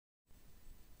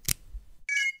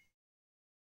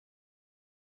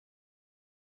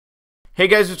Hey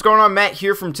guys, what's going on? Matt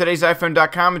here from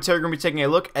today'siphone.com, and today we're going to be taking a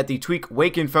look at the tweak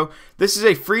Wake Info. This is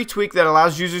a free tweak that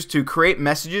allows users to create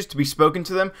messages to be spoken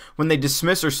to them when they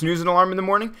dismiss or snooze an alarm in the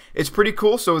morning. It's pretty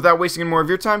cool, so without wasting any more of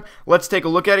your time, let's take a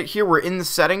look at it. Here we're in the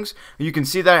settings. You can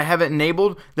see that I have it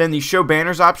enabled. Then the show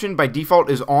banners option by default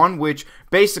is on, which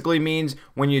basically means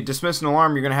when you dismiss an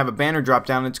alarm, you're going to have a banner drop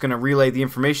down. It's going to relay the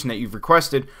information that you've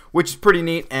requested, which is pretty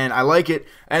neat, and I like it.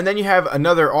 And then you have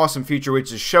another awesome feature,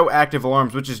 which is show active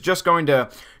alarms, which is just going to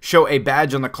show a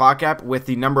badge on the clock app with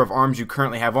the number of alarms you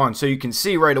currently have on, so you can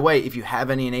see right away if you have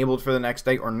any enabled for the next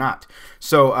day or not.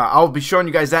 So I'll be showing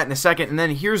you guys that in a second. And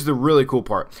then here's the really cool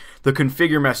part, the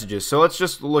configure messages. So let's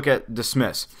just look at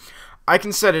dismiss. I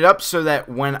can set it up so that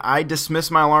when I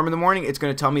dismiss my alarm in the morning, it's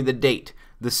going to tell me the date,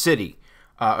 the city,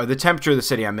 or the temperature of the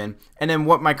city I'm in, and then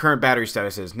what my current battery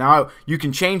status is. Now, you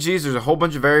can change these. There's a whole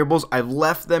bunch of variables. I've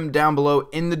left them down below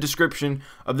in the description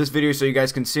of this video so you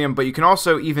guys can see them, but you can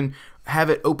also even have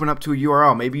it open up to a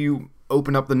URL. Maybe you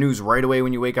open up the news right away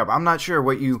when you wake up. I'm not sure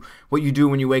what you do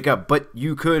when you wake up, but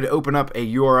you could open up a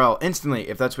URL instantly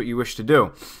if that's what you wish to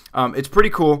do. It's pretty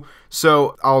cool.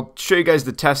 So I'll show you guys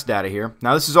the test data here.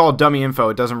 Now, this is all dummy info.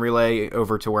 It doesn't relay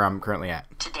over to where I'm currently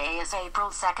at. Today is April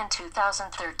 2nd,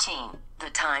 2013. The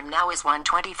time now is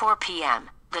 1:24 p.m.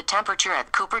 The temperature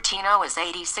at Cupertino is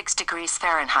 86 degrees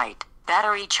Fahrenheit.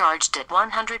 Battery charged at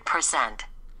 100%.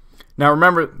 Now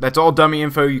remember, that's all dummy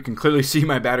info. You can clearly see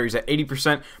my battery's at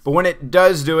 80%, but when it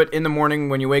does do it in the morning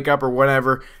when you wake up or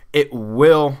whatever, it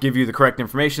will give you the correct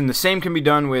information. The same can be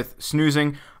done with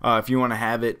snoozing. If you want to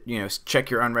have it,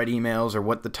 check your unread emails or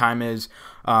what the time is,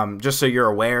 just so you're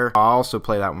aware. I'll also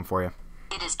play that one for you.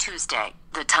 It is Tuesday.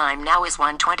 The time now is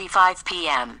 1:25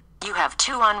 p.m. You have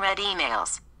 2 unread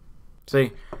emails.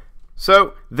 See?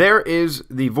 So there is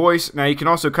the voice. Now you can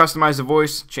also customize the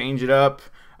voice, change it up.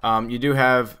 You do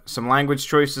have some language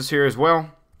choices here as well.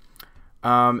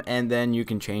 And then you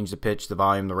can change the pitch, the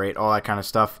volume, the rate, all that kind of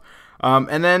stuff.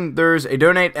 And then there's a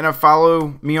donate and a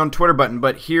follow me on Twitter button.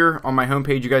 But here on my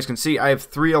homepage, you guys can see I have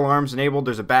 3 alarms enabled.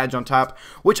 There's a badge on top,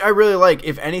 which I really like.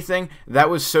 If anything, that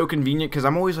was so convenient because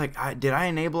I'm always like, did I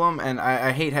enable them? And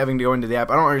I hate having to go into the app.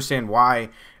 I don't understand why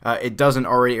it doesn't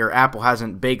already, or Apple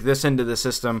hasn't baked this into the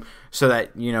system so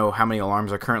that you know how many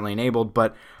alarms are currently enabled.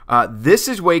 But this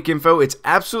is Wake Info. It's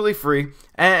absolutely free,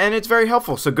 and it's very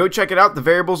helpful. So go check it out. The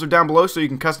variables are down below so you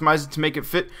can customize it to make it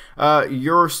fit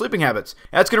your sleeping habits.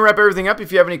 That's going to wrap everything up.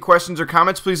 If you have any questions or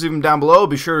comments, please leave them down below. I'll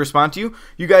be sure to respond to you.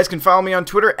 You guys can follow me on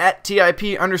Twitter at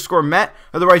 @TIP_Matt.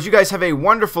 Otherwise, you guys have a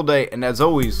wonderful day, and as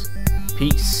always,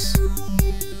 peace.